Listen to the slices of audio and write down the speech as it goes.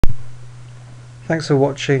Thanks for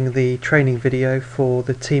watching the training video for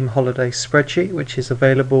the Team Holiday spreadsheet, which is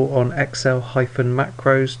available on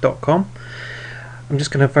excel-macros.com. I'm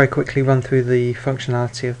just going to very quickly run through the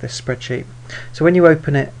functionality of this spreadsheet. So when you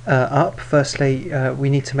open it up, firstly we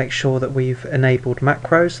need to make sure that we've enabled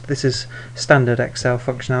macros. This is standard Excel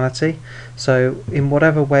functionality, so in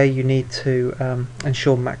whatever way you need to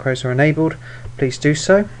ensure macros are enabled, please do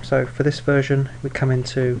so. So for this version we come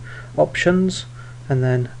into Options and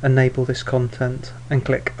then enable this content and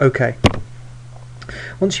click OK.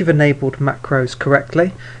 Once you've enabled macros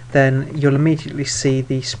correctly, then you'll immediately see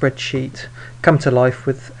the spreadsheet come to life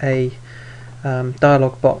with a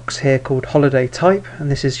dialog box here called Holiday Type, and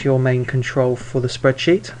this is your main control for the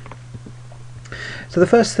spreadsheet. So the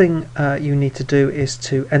first thing you need to do is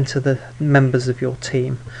to enter the members of your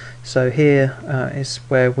team. So here is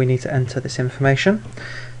where we need to enter this information.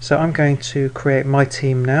 So I'm going to create my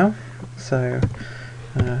team now. So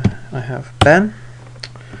I have Ben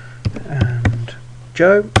and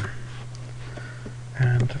Joe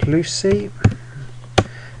and Lucy,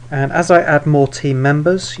 and as I add more team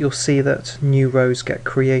members you'll see that new rows get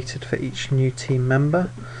created for each new team member.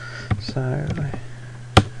 So I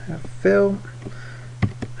have Phil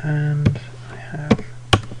and I have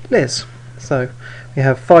Liz. So we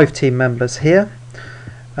have 5 team members here.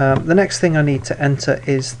 The next thing I need to enter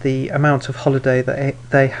is the amount of holiday that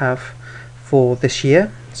they have for this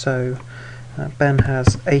year. So Ben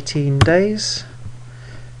has 18 days,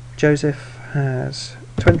 Joseph has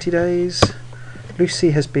 20 days,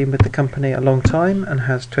 Lucy has been with the company a long time and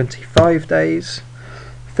has 25 days,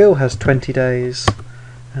 Phil has 20 days,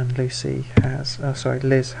 and Liz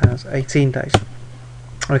has 18 days.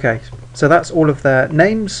 Okay, so that's all of their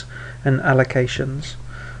names and allocations.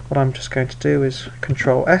 What I'm just going to do is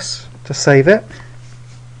Control S to save it.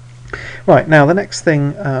 Right, now the next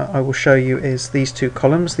thing I will show you is these 2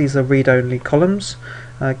 columns. These are read-only columns,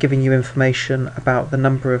 giving you information about the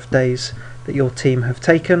number of days that your team have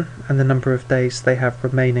taken and the number of days they have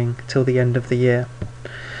remaining till the end of the year.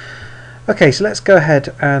 Okay, so let's go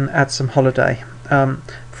ahead and add some holiday.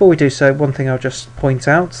 Before we do so, one thing I'll just point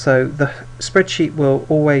out, so the spreadsheet will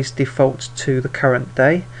always default to the current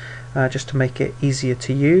day, just to make it easier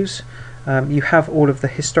to use. You have all of the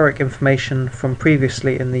historic information from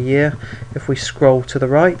previously in the year if we scroll to the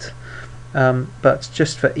right, but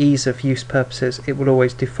just for ease of use purposes it will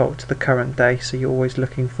always default to the current day, so you're always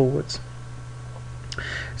looking forwards.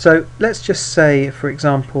 So let's just say, for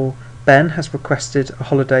example, Ben has requested a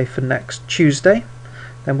holiday for next Tuesday.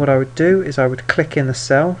 Then what I would do is I would click in the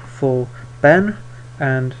cell for Ben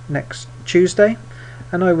and next Tuesday,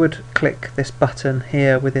 and I would click this button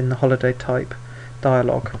here within the holiday type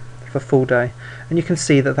dialog for full day, and you can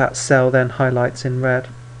see that that cell then highlights in red.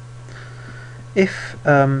 If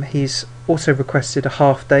he's also requested a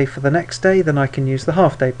half day for the next day, then I can use the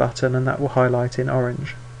half day button and that will highlight in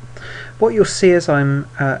orange. What you'll see as I'm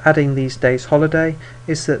adding these days holiday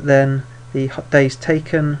is that then the days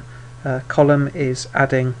taken column is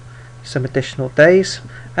adding some additional days,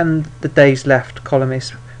 and the days left column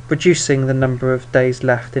is reducing the number of days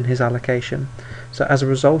left in his allocation. So as a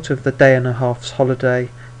result of the day and a half's holiday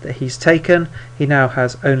that he's taken, he now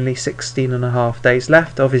has only 16.5 days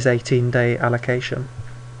left of his 18-day allocation.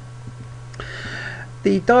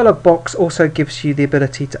 The dialog box also gives you the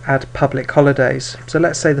ability to add public holidays. So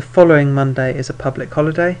let's say the following Monday is a public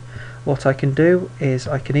holiday. What I can do is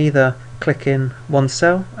I can either click in one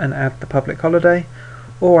cell and add the public holiday,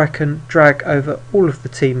 or I can drag over all of the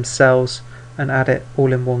team's cells and add it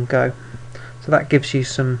all in one go. So that gives you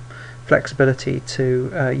some flexibility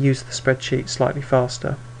to use the spreadsheet slightly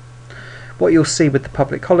faster. What you'll see with the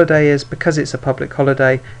public holiday is, because it's a public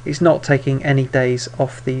holiday, it's not taking any days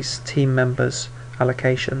off these team members'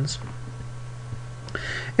 allocations.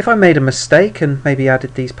 If I made a mistake and maybe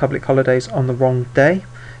added these public holidays on the wrong day,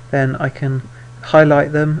 then I can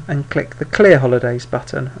highlight them and click the Clear Holidays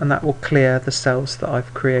button, and that will clear the cells that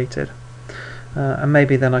I've created. And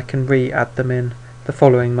maybe then I can re-add them in the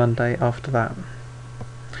following Monday after that.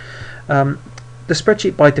 The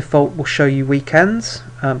spreadsheet by default will show you weekends,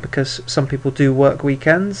 because some people do work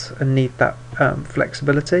weekends and need that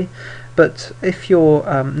flexibility. But if you're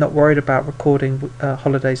not worried about recording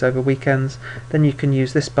holidays over weekends, then you can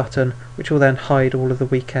use this button, which will then hide all of the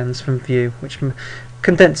weekends from view, which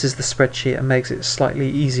condenses the spreadsheet and makes it slightly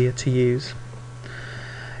easier to use.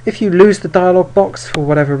 If you lose the dialog box for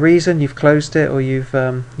whatever reason, you've closed it or you've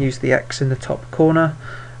used the X in the top corner,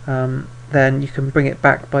 then you can bring it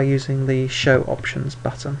back by using the Show Options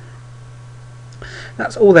button.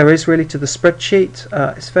 That's all there is really to the spreadsheet.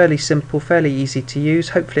 It's fairly simple, fairly easy to use.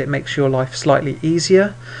 Hopefully it makes your life slightly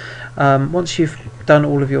easier. Once you've done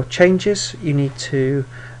all of your changes, you need to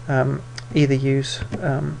either use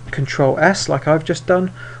Control S like I've just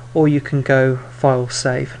done, or you can go File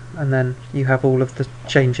Save, and then you have all of the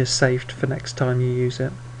changes saved for next time you use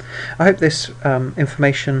it. I hope this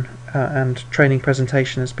information and training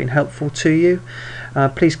presentation has been helpful to you.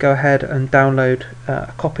 Please go ahead and download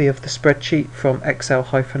a copy of the spreadsheet from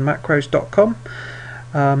excel-macros.com,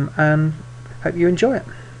 and hope you enjoy it.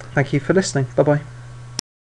 Thank you for listening. Bye bye.